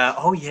first. Yeah.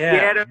 Oh,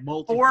 yeah. The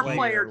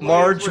 4-player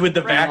Marge with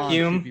the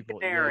vacuum.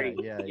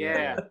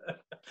 Yeah.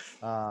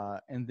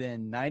 And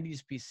then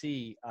 90s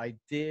PC, I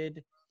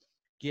did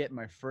get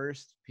my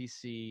first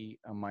PC.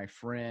 My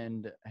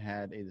friend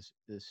had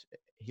this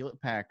Hewlett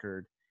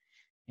Packard,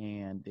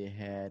 and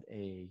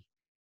I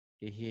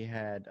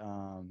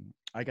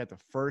got the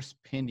first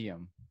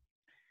Pentium.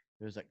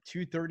 It was like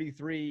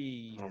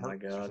 233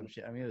 hertz or some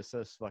shit. I mean, it was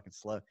so fucking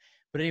slow.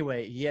 But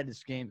anyway, he had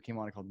this game that came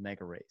on called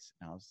Mega Race.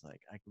 And I was like,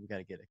 we got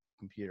to get a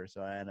computer.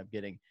 So I ended up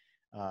getting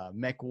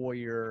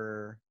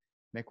MechWarrior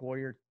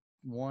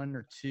 1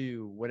 or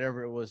 2,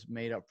 whatever it was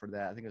made up for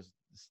that. I think it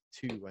was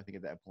 2, I think,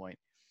 at that point,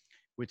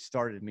 which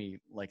started me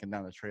like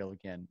down the trail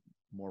again,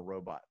 more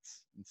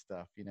robots and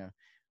stuff, And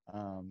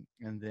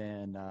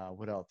then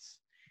what else?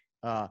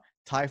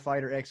 TIE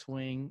Fighter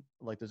X-Wing,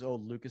 like those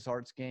old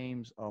LucasArts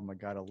games. Oh my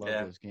God, I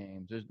love those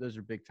games. Those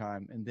are big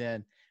time. And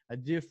then I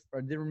did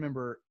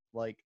remember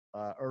like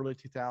early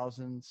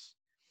 2000s,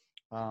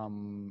 I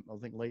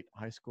think late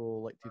high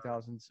school, late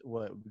 2000s.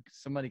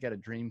 Somebody got a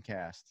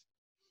Dreamcast,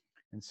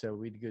 and so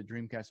we'd go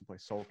Dreamcast and play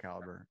Soul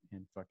Calibur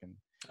and fucking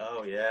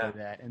play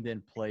that, and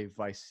then play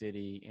Vice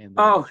City. And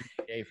then when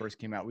GTA first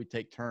came out, we'd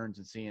take turns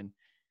and seeing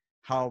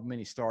how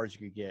many stars you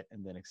could get,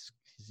 and then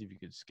see if you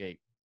could escape.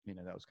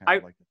 That was kind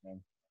of like the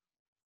thing.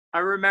 I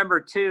remember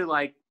too,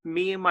 like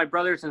me and my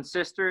brothers and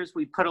sisters,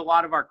 we put a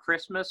lot of our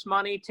Christmas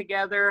money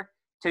together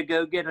to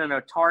go get an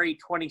Atari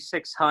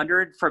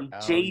 2600 from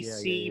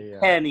J.C.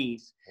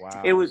 Penney's.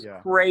 Wow, it was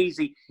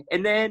crazy.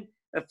 And then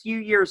a few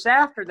years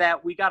after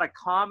that, we got a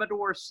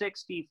Commodore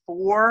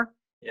 64,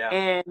 Yeah.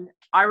 And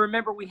I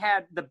remember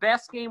the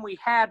best game we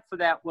had for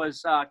that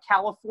was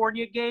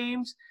California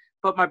Games,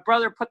 but my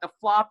brother put the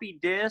floppy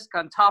disk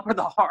on top of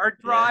the hard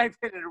drive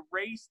and it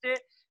erased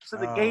it, so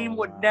the game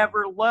would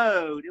never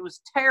load. It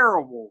was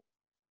terrible.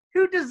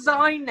 Who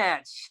designed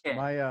that shit?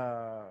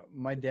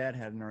 My dad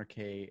had an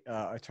arcade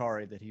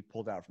Atari that he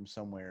pulled out from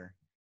somewhere,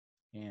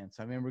 and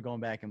so I remember going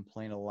back and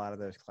playing a lot of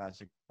those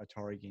classic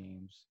Atari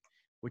games,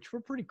 which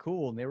were pretty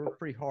cool and they were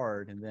pretty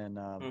hard. And then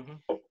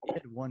he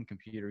had one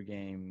computer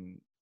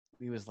game.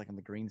 It was like on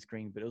the green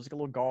screen, but it was like a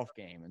little golf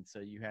game, and so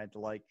you had to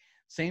like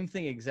same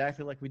thing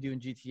exactly like we do in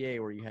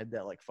GTA, where you had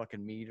that like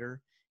fucking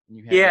meter and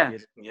you had to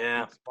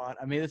get a spot.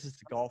 I mean, this is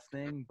the golf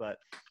thing, but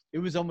it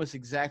was almost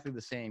exactly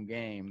the same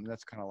game.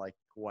 That's kind of like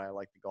why I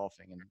like the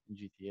golfing in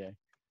GTA.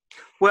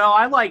 Well,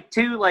 I like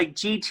too, like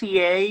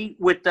GTA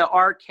with the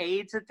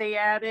arcades that they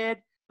added.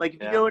 Like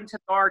if you go into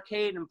the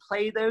arcade and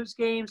play those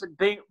games,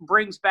 it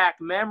brings back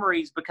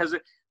memories because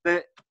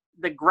the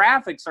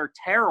graphics are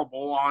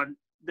terrible on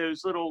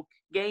those little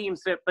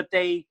games, but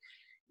they,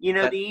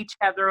 they each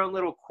have their own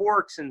little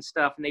quirks and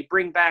stuff, and they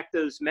bring back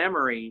those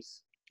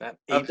memories. That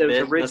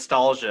 8-bit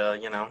nostalgia,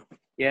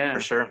 Yeah, for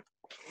sure.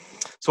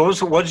 So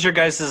what is your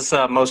guys'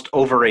 most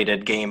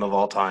overrated game of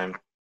all time?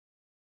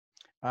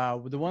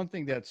 The one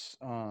thing that's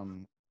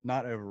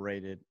not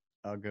overrated,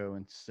 I'll go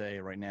and say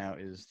right now,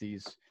 is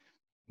these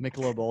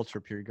Michelob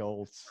Ultra Pure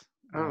Golds.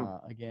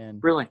 Again,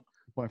 really,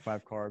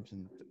 0.5 carbs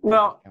and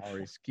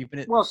calories. Keeping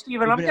it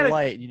Steven,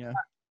 light,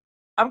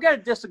 I'm going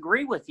to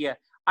disagree with you.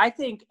 I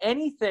think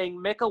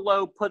anything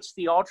Michelob puts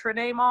the Ultra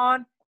name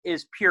on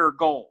is pure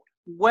gold.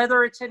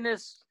 Whether it's in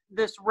this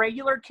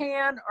regular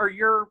can or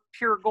your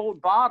pure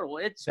gold bottle,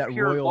 it's that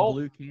pure royal gold.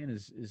 Blue can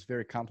is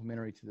very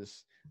complimentary to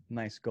this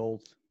nice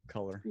gold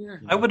color. Yeah.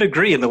 I would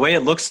agree. And the way it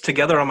looks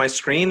together on my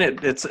screen,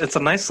 it's a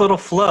nice little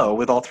flow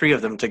with all three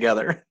of them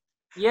together.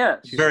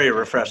 Yes. Very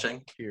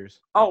refreshing. Cheers.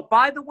 Oh,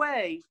 by the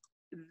way,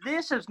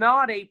 this is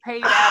not a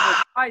paid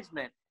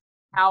advertisement.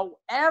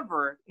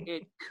 However,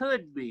 it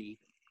could be.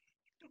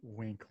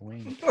 Wink,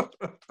 wink.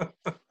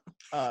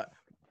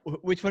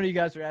 Which one of you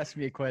guys are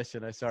asking me a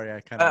question?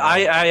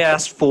 I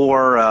asked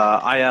for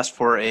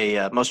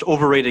a most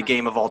overrated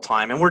game of all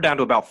time, and we're down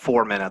to about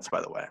 4 minutes,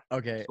 by the way.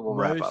 Okay, so we'll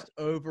wrap up. Most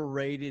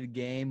overrated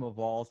game of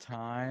all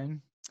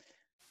time.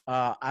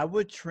 I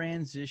would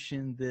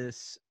transition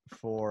this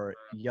for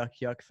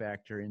Yuck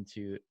Factor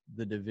into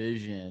The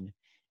Division,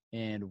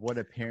 and what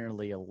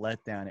apparently a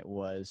letdown it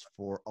was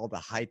for all the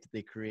hype that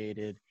they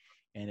created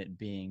and it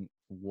being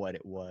what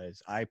it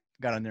was. I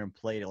got on there and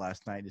played it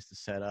last night just to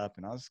set up,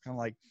 and I was kind of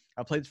like,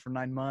 I played this for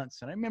 9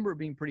 months, and I remember it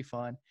being pretty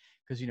fun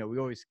because,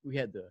 we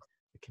had the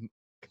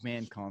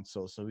command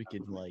console, so we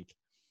could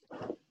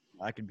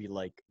I could be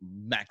like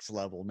max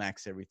level,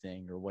 max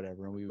everything or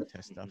whatever, and we would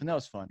test stuff, and that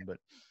was fun. But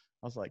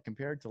I was like,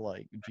 compared to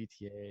like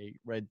GTA,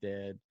 Red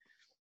Dead,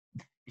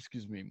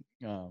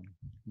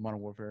 Modern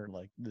Warfare,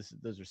 like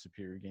those are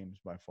superior games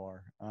by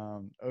far.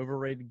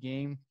 Overrated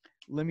game.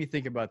 Let me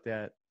think about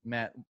that.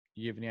 Matt,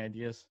 do you have any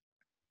ideas?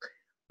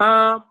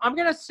 I'm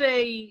gonna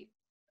say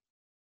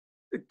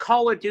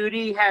Call of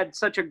Duty had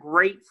such a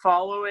great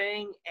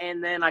following,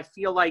 and then I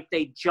feel like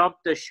they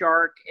jumped the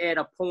shark at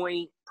a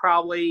point,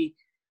 probably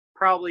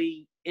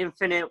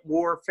Infinite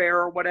Warfare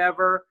or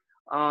whatever.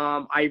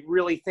 I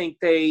really think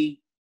they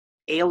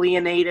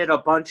alienated a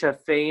bunch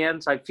of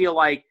fans. I feel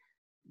like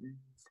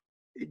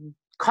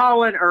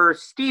Colin or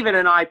Steven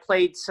and I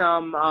played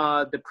some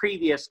the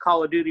previous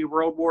Call of Duty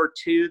World War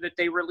II that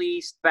they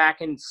released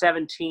back in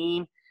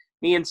 2017.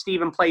 Me and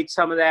Steven played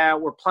some of that.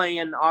 We're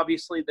playing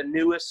obviously the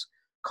newest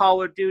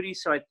Call of Duty,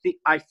 so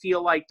I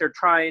feel like they're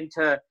trying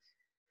to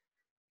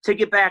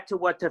get back to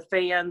what the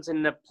fans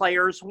and the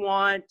players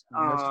want.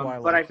 That's why I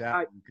like that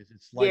one, because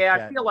it's like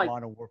I feel like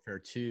Modern Warfare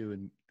 2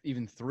 and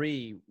even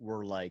 3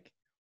 were like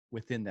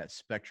within that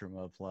spectrum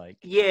of like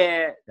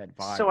that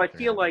vibe. So I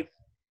feel like,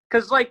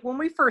 because like when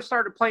we first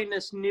started playing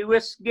this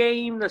newest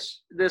game,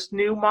 this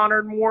new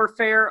Modern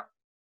Warfare,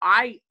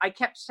 I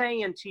kept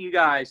saying to you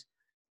guys,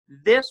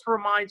 this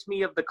reminds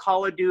me of the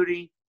Call of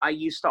Duty I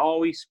used to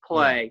always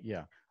play.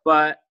 Yeah.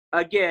 But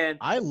again,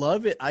 I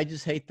love it. I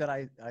just hate that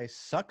I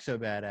suck so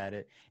bad at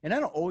it. And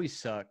I don't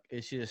always suck.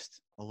 It's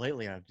just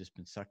lately I've just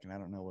been sucking. I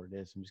don't know what it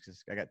is. I'm just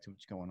because I got too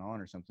much going on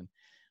or something.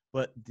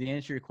 But to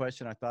answer your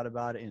question, I thought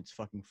about it, and it's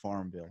fucking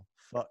Farmville.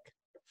 Fuck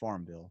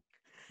Farmville.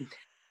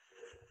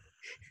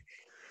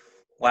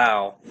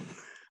 Wow.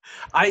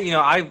 I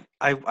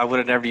would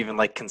have never even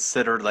like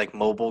considered like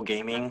mobile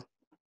gaming.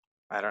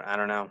 I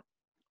don't know.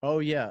 Oh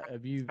yeah,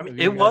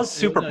 it was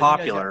super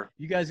popular.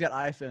 You guys got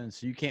iPhones,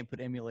 so you can't put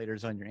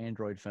emulators on your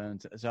Android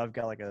phones. So I've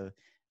got a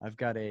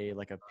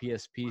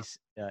PSP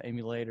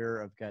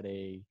emulator. I've got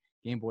a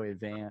Game Boy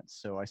Advance.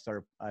 So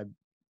I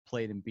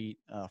played and beat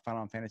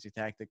Final Fantasy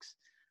Tactics,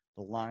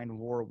 The Line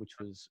War, which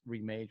was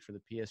remade for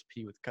the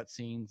PSP with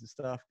cutscenes and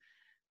stuff.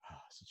 Oh,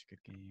 such a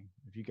good game.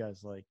 If you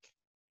guys like,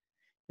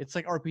 it's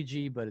like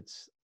RPG, but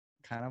it's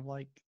kind of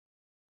like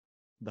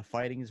the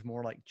fighting is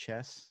more like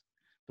chess.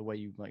 the way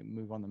you like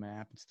move on the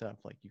map and stuff.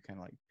 Like you kind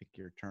of like pick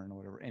your turn or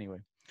whatever. Anyway,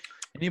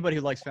 anybody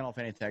who likes Final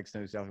Fantasy Tactics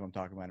knows exactly what I'm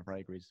talking about and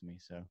probably agrees with me.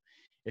 So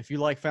if you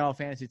like Final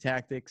Fantasy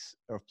Tactics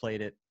or have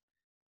played it,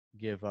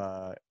 give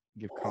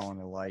Colin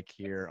a like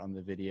here on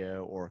the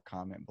video or a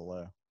comment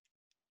below.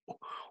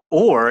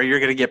 Or you're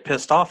going to get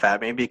pissed off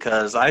at me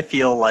because I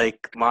feel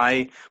like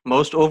my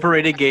most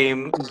overrated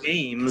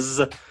games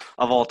of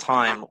all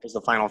time was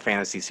the Final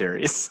Fantasy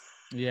series.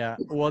 Yeah,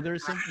 well,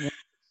 there's some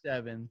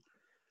 7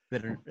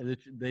 that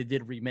they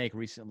did remake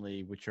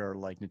recently, which are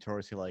like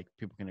notoriously like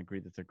people can agree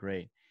that they're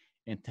great.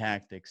 In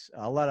Tactics,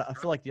 I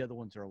feel like the other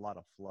ones are a lot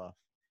of fluff.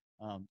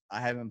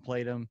 I haven't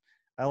played them.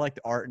 I like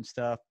the art and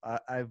stuff.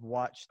 I've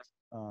watched.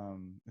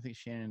 I think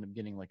Shannon ended up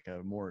getting like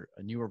a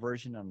newer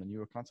version on the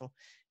newer console,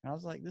 and I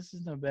was like, this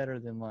is no better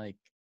than like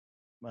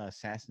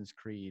Assassin's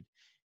Creed,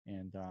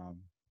 and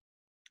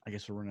I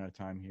guess we're running out of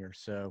time here,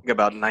 so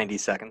about 90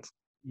 seconds.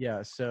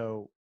 Yeah.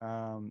 So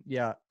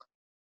yeah.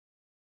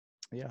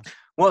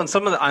 Well, and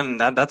some of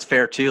the that's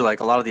fair too. Like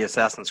a lot of the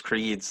Assassin's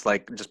Creeds,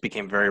 like just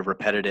became very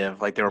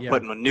repetitive. Like they were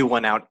putting a new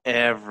one out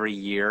every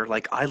year.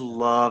 Like I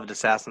loved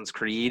Assassin's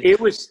Creed.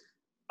 It was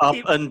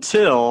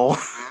until.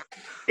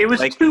 It was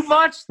like too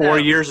much. 4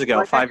 years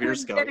ago, 5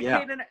 years ago.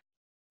 Yeah.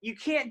 You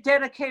can't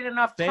dedicate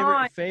enough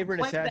time. Favorite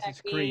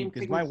Assassin's Creed,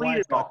 because my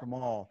wife got them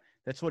all.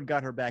 That's what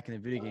got her back into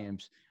video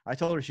games. I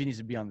told her she needs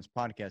to be on this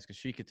podcast because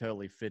she could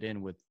totally fit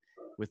in with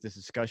this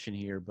discussion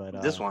here.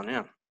 But this one,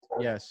 yeah.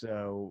 Yeah.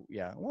 So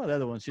yeah, one of the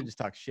other ones she just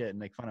talk shit and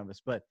make fun of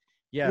us. But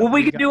yeah. Well,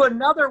 we could do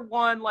another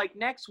one like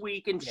next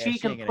week, and she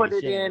can put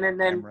it in, and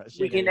then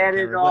we can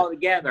edit it all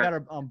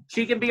together.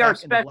 She can be our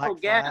special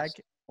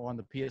guest. On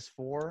the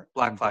PS4,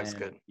 Black Flag's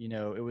good. You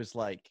know, it was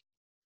like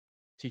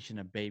teaching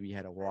a baby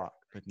how to walk,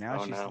 but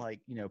now she's like,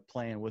 you know,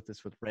 playing with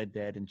us with Red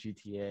Dead and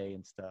GTA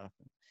and stuff.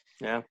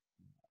 Yeah.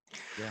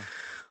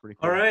 Pretty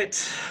cool. All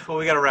right. Well,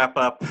 we got to wrap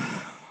up.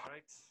 All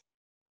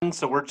right.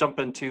 So we're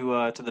jumping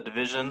to the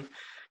Division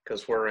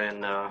because we're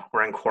in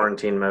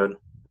quarantine mode.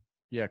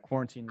 Yeah,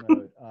 quarantine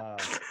mode.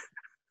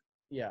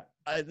 Yeah.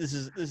 This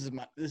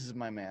is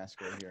my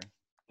mask right here.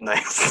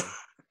 Nice.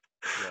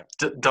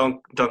 Yeah. Don't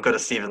go to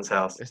Steven's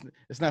house.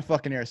 It's not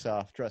fucking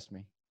airsoft. Trust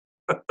me.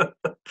 All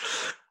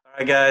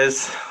right,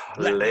 guys.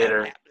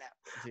 Later. Blah, blah,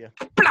 blah. See ya.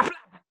 Blah, blah,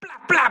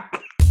 blah, blah.